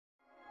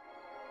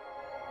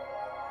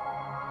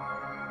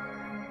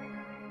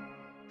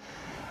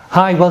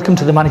Hi, welcome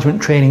to the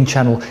Management Training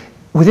Channel.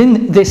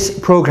 Within this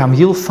program,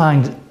 you'll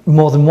find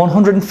more than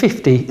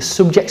 150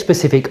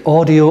 subject-specific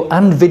audio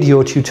and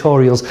video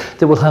tutorials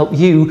that will help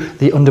you,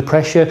 the under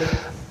pressure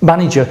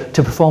manager,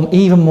 to perform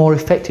even more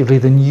effectively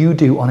than you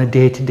do on a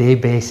day-to-day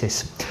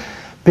basis.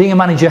 Being a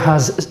manager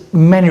has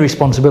many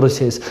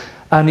responsibilities,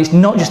 and it's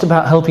not just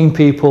about helping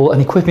people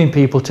and equipping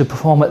people to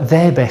perform at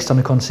their best on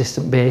a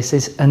consistent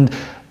basis and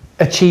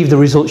achieve the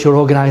results your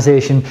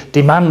organisation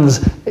demands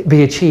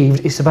be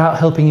achieved. It's about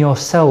helping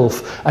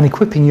yourself and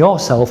equipping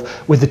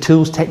yourself with the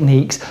tools,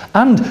 techniques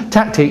and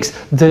tactics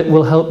that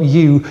will help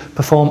you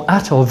perform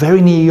at or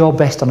very near your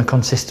best on a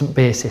consistent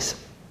basis.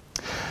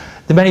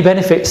 The many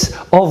benefits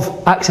of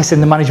accessing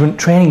the Management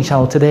Training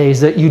Channel today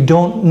is that you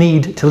don't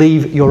need to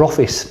leave your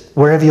office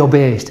wherever you're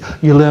based.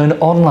 You learn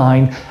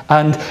online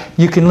and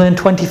you can learn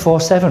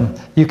 24/7.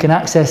 You can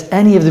access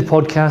any of the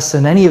podcasts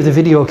and any of the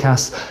video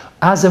casts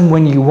as and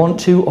when you want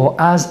to, or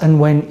as and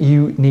when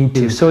you need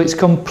to. So it's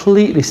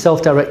completely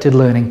self-directed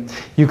learning.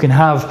 You can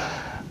have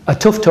a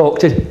tough talk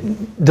to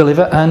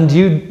deliver and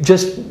you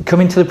just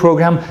come into the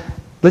program,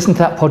 listen to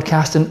that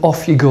podcast and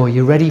off you go.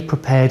 You're ready,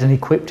 prepared and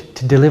equipped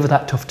to deliver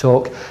that tough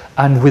talk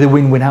and with a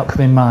win-win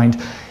outcome in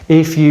mind.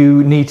 If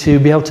you need to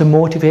be able to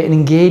motivate and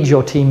engage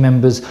your team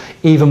members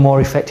even more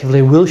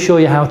effectively, we'll show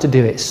you how to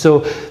do it.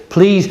 So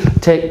please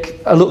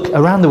take a look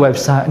around the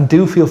website and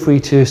do feel free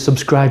to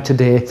subscribe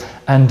today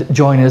and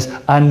join us.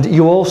 And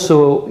you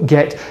also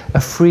get a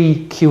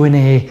free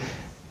Q&A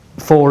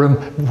forum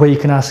where you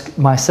can ask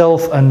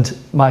myself and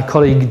my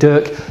colleague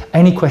Dirk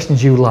any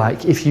questions you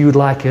like. If you'd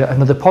like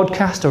another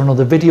podcast or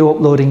another video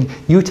uploading,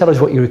 you tell us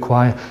what you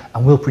require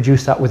and we'll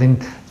produce that within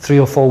 3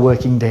 or 4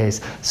 working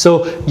days.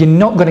 So you're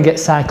not going to get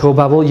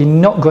psychobabble, you're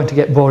not going to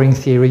get boring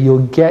theory,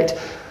 you'll get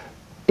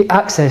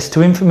access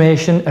to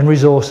information and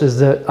resources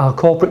that our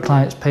corporate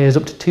clients pay us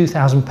up to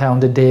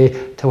 £2,000 a day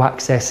to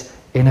access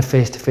in a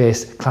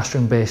face-to-face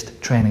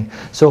classroom-based training.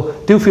 So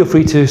do feel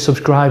free to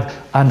subscribe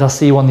and I'll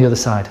see you on the other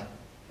side.